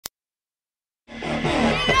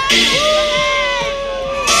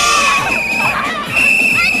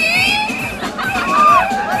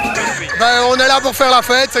on est là pour faire la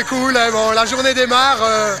fête, c'est cool. Hein, bon, la journée démarre,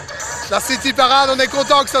 la City Parade, on est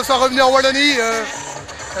content que ça soit revenu en Wallonie.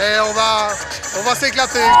 Et on va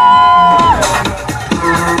s'éclater.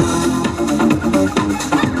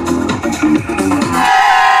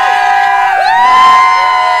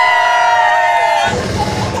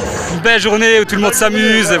 Une belle journée où tout le monde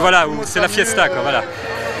s'amuse et voilà, où c'est la fiesta quoi, voilà.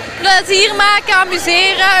 Plezier maken,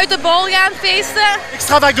 amuseren, uit de bol gaan, feesten.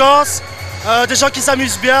 Extravagance, des gens qui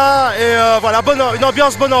s'amusent bien et voilà, une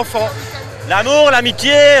ambiance bon enfant. L'amour,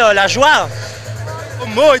 l'amitié, la joie.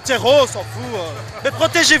 Homo, hétéro, on s'en fout. Mais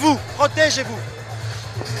protégez-vous, protégez-vous.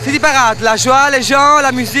 City Parade, la joie, les gens,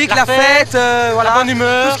 la musique, la fête, voilà, la bonne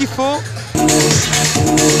humeur, tout ce qu'il faut.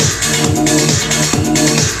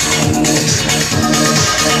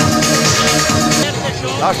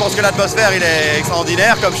 Là, je pense que l'atmosphère il est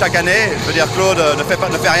extraordinaire comme chaque année. Je veux dire, Claude ne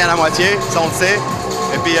fait rien à moitié, ça on le sait.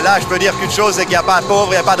 Et puis là, je peux dire qu'une chose, c'est qu'il n'y a pas de pauvres,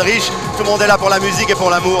 il n'y a pas de riches. Tout le monde est là pour la musique et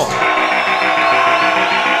pour l'amour.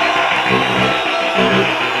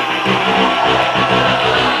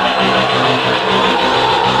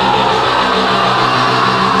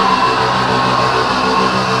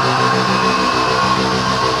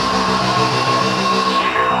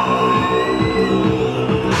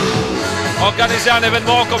 Organiser un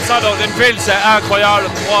événement comme ça dans une ville, c'est incroyable.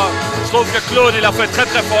 Moi, je trouve que Claude, il a fait très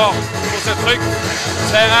très fort pour ce truc.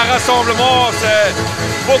 C'est un rassemblement, c'est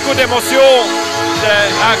beaucoup d'émotions,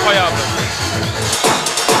 c'est incroyable.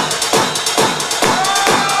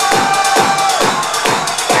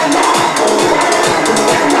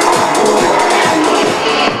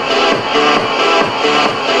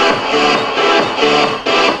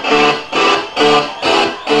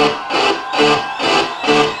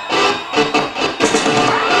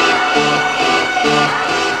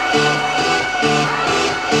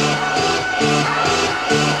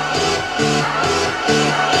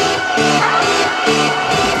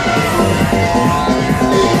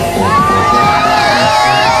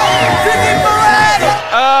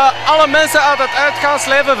 Alle mensen uit het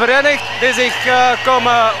uitgaansleven verenigd die zich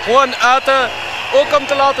komen gewoon uiten. Ook om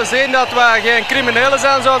te laten zien dat we geen criminelen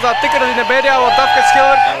zijn zoals dat tikkers in de media wordt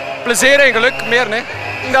afgeschilderd. Plezier en geluk, meer nee.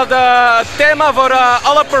 Dat het thema voor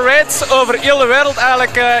alle parades over heel de wereld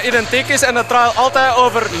eigenlijk identiek is en het draait altijd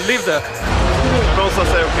over liefde. Bon, ça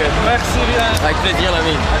c'est ok. Merci bien. Avec plaisir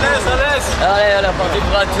l'ami. Allez, on est parti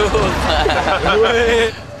pour un tour.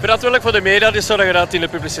 Verantwoordelijk voor de media, die zorgen dat het in de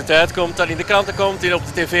publiciteit komt, dat het in de kranten komt, op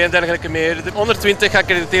de tv en dergelijke meer. 120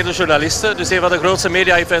 geaccrediteerde journalisten, dus een van de grootste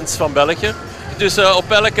media-events van België. Dus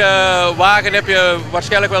op elke wagen heb je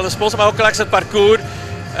waarschijnlijk wel een sponsor, maar ook langs het parcours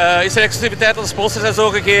is er exclusiviteit aan de sponsors en zo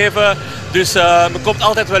gegeven. Dus men komt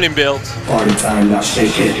altijd wel in beeld.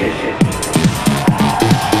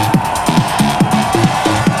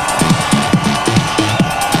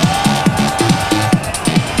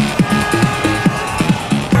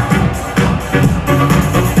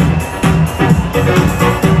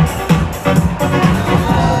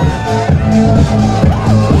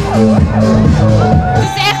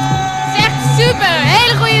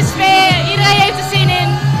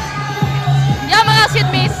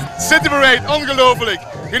 City Parade, ongelooflijk.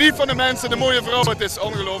 Geniet van de mensen, de mooie vrouwen. Het is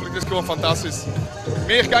ongelooflijk, het is gewoon fantastisch.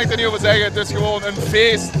 Meer kan ik er niet over zeggen, het is gewoon een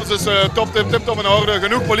feest. Het is top in orde,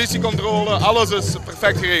 genoeg politiecontrole, alles is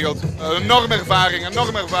perfect geregeld. Een enorme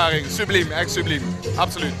ervaring, subliem, echt subliem.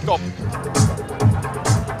 Absoluut, top.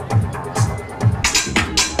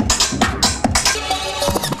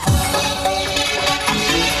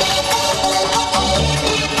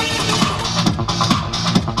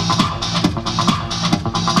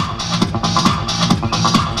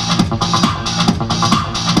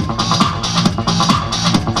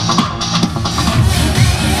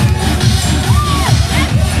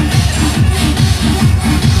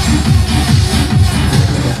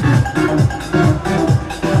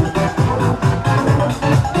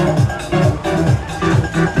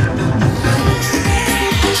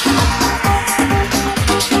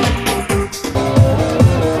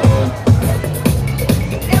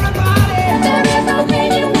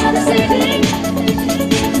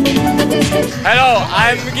 Hello,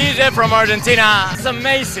 I'm GODFATHER from Argentina. It's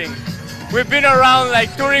amazing. We've been around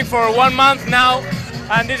like touring for 1 month now,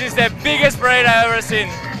 and this is the biggest parade I've ever seen.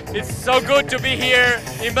 It's so good to be here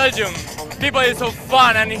in Belgium. People are so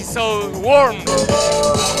fun and it's so warm.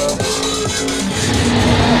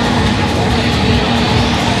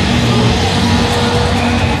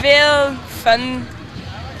 Veel fun.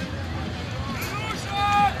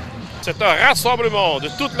 C'est un rassemblement de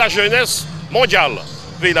toute la jeunesse mondiale.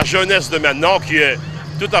 Et la jeunesse de maintenant qui est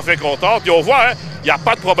tout à fait contente. Et on voit, il n'y a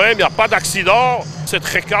pas de problème, il n'y a pas d'accident. C'est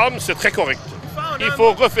très calme, c'est très correct. Il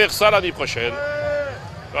faut refaire ça l'année prochaine.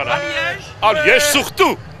 Voilà. À Liège,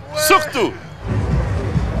 surtout. Surtout.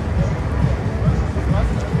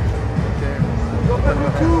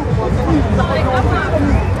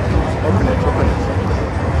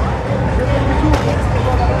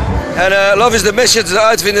 En Love is the Mission, de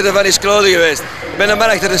uitvinder daarvan is Claude geweest. Ik ben een man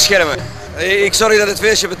achter de schermen. Ik zorg dat het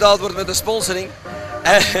feestje betaald wordt met de sponsoring.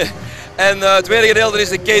 En het tweede gedeelte is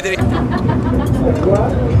de catering.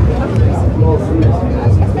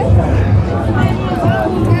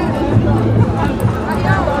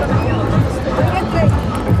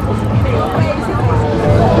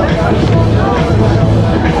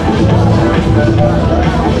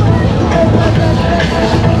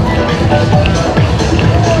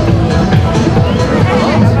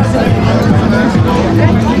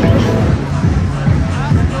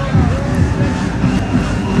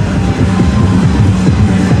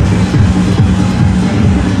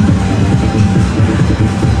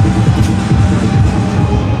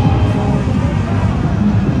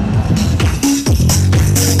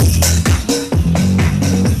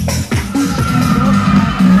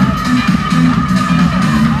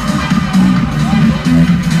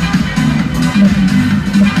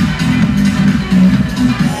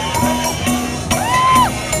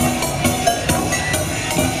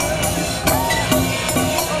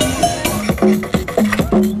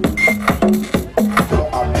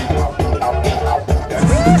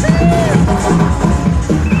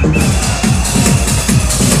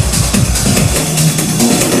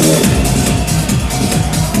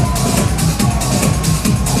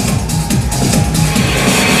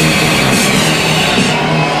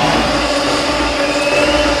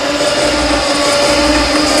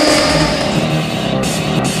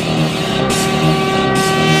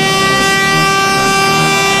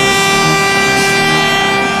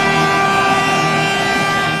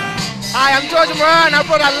 And I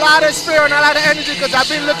brought a lot of spirit and a lot of energy because I've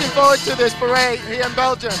been looking forward to this parade here in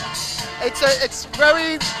Belgium. I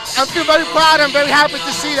feel very proud and very happy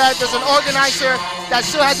to see that there's an organizer that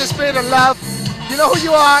still has the spirit of love. You know who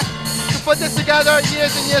you are to put this together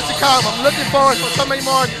years and years to come. I'm looking forward for so many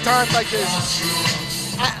more times like this.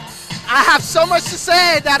 I have so much to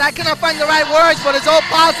say that I cannot find the right words, but it's all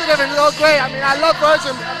positive and it's all great. I mean, I love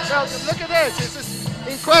Belgium. Look at this. It's just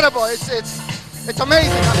incredible. It's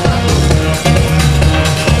amazing.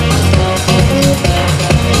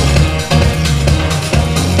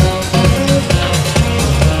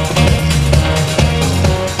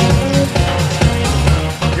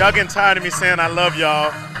 Y'all getting tired of me saying I love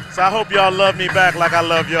y'all, so I hope y'all love me back like I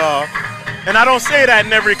love y'all. And I don't say that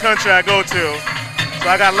in every country I go to, so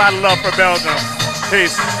I got a lot of love for Belgium.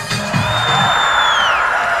 Peace.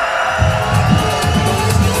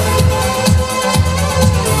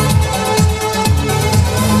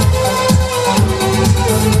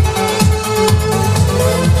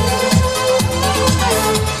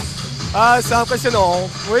 Ah, c'est impressionnant.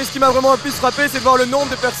 Oui, ce qui m'a vraiment le plus frappé, c'est de voir le nombre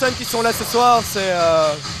de personnes qui sont là ce soir.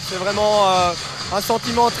 C'est vraiment un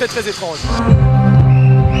sentiment très très étrange.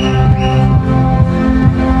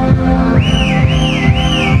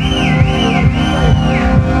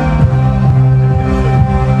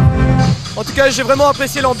 En tout cas, j'ai vraiment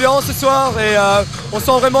apprécié l'ambiance ce soir et on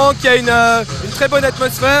sent vraiment qu'il y a une très bonne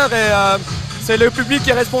atmosphère et c'est le public qui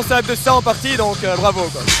est responsable de ça en partie, donc bravo,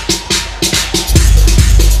 quoi.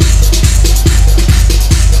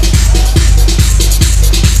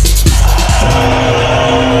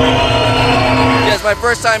 Yes, my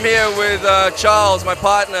first time here with Charles, my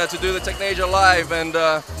partner, to do the Technasia live, and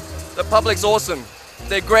the public's awesome.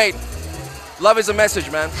 They're great. Love is a message,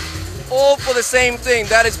 man. All for the same thing,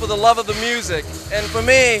 that is for the love of the music. And for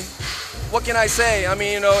me, what can I say? I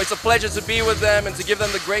mean, you know, it's a pleasure to be with them and to give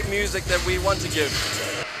them the great music that we want to give.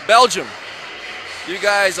 Belgium, you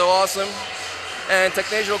guys are awesome. And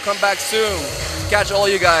Technasia will come back soon. Catch all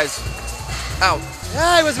you guys. Out.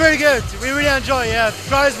 Yeah, it was very good. We really enjoyed it. Yeah, the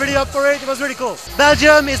crowd is really up for it. It was really cool.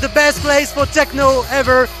 Belgium is the best place for techno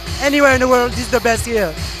ever. Anywhere in the world, this is the best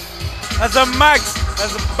here. As a max,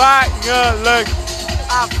 as a banger, look.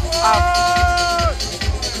 Up.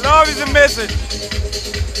 Love is a message.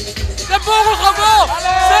 C'est bon, Robert.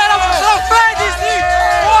 C'est la fin d'ici.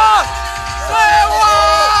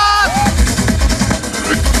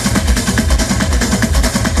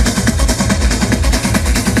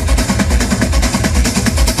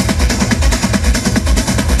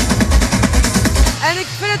 En ik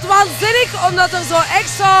vind het waanzinnig omdat er zo echt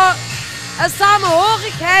zo een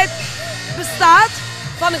samenhorigheid bestaat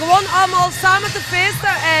van gewoon allemaal samen te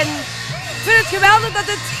feesten. En ik vind het geweldig dat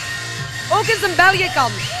het ook eens in België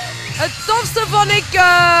kan. Het tofste vond ik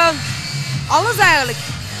alles eigenlijk.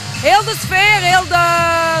 heel de sfeer, heel de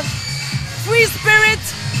free spirit,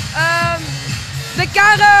 de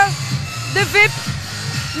karren, de VIP,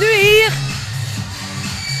 nu hier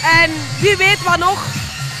en wie weet wat nog.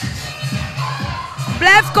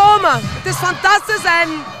 Blijf komen, het is fantastisch en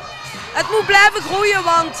het moet blijven groeien,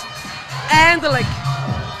 want eindelijk.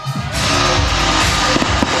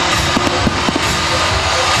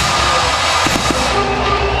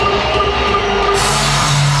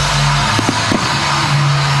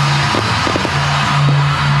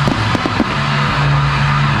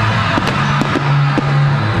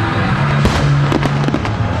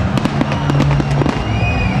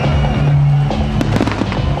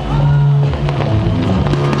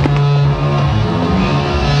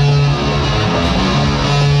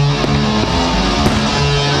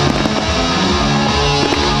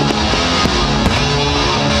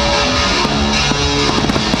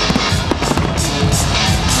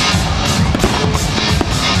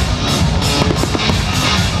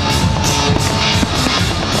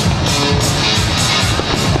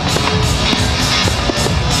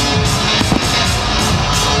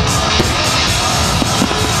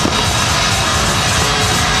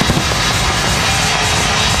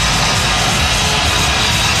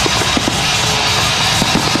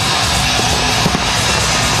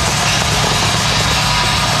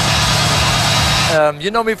 You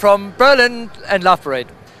know me from Berlin and Love Parade.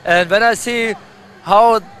 And when I see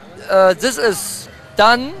how this is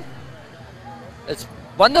done, it's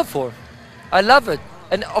wonderful. I love it.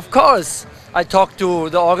 And of course, I talk to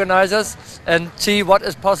the organizers and see what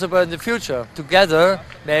is possible in the future. Together,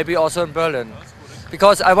 maybe also in Berlin.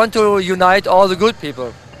 Because I want to unite all the good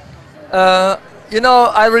people. You know,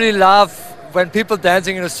 I really love when people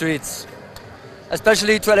dancing in the streets.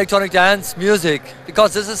 Especially to electronic dance music.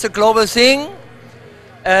 Because this is a global thing.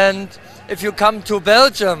 And if you come to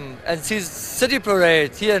Belgium and see City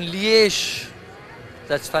Parade here in Liège,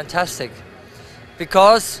 that's fantastic.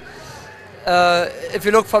 Because if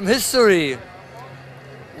you look from history,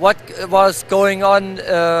 what was going on,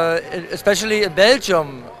 especially in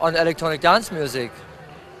Belgium, on electronic dance music,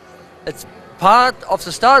 it's part of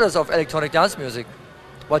the starters of electronic dance music,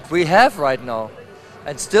 what we have right now.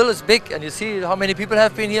 And still it's big, and you see how many people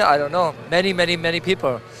have been here, I don't know, many, many, many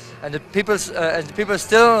people. And the people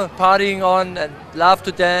still partying on and love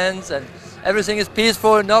to dance, and everything is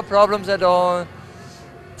peaceful, no problems at all.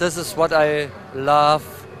 This is what I love,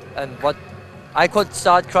 and what I could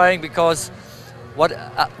start crying because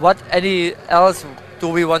what any else do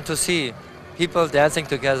we want to see? People dancing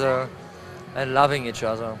together and loving each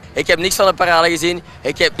other. Ik heb niks van de parade gezien.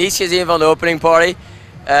 Ik heb niets gezien van de opening party.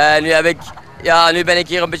 Nu ben ik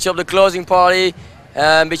hier een beetje op de closing party.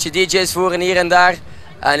 Een beetje DJ's voeren hier en daar.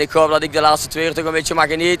 En ik hoop dat ik de laatste 2 uur toch een beetje mag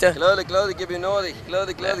genieten. Claude, ik heb je nodig.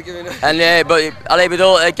 Claude, ik heb je nodig. En nee,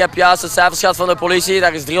 bedoel, ik heb juist het cijfers gehad van de politie.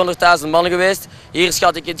 Daar is 300.000 man geweest. Hier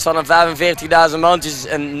schat ik iets van een 45.000 man. Het is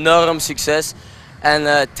een enorm succes.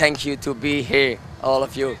 En thank you to be here, all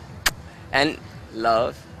of you. And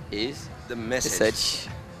love is the message.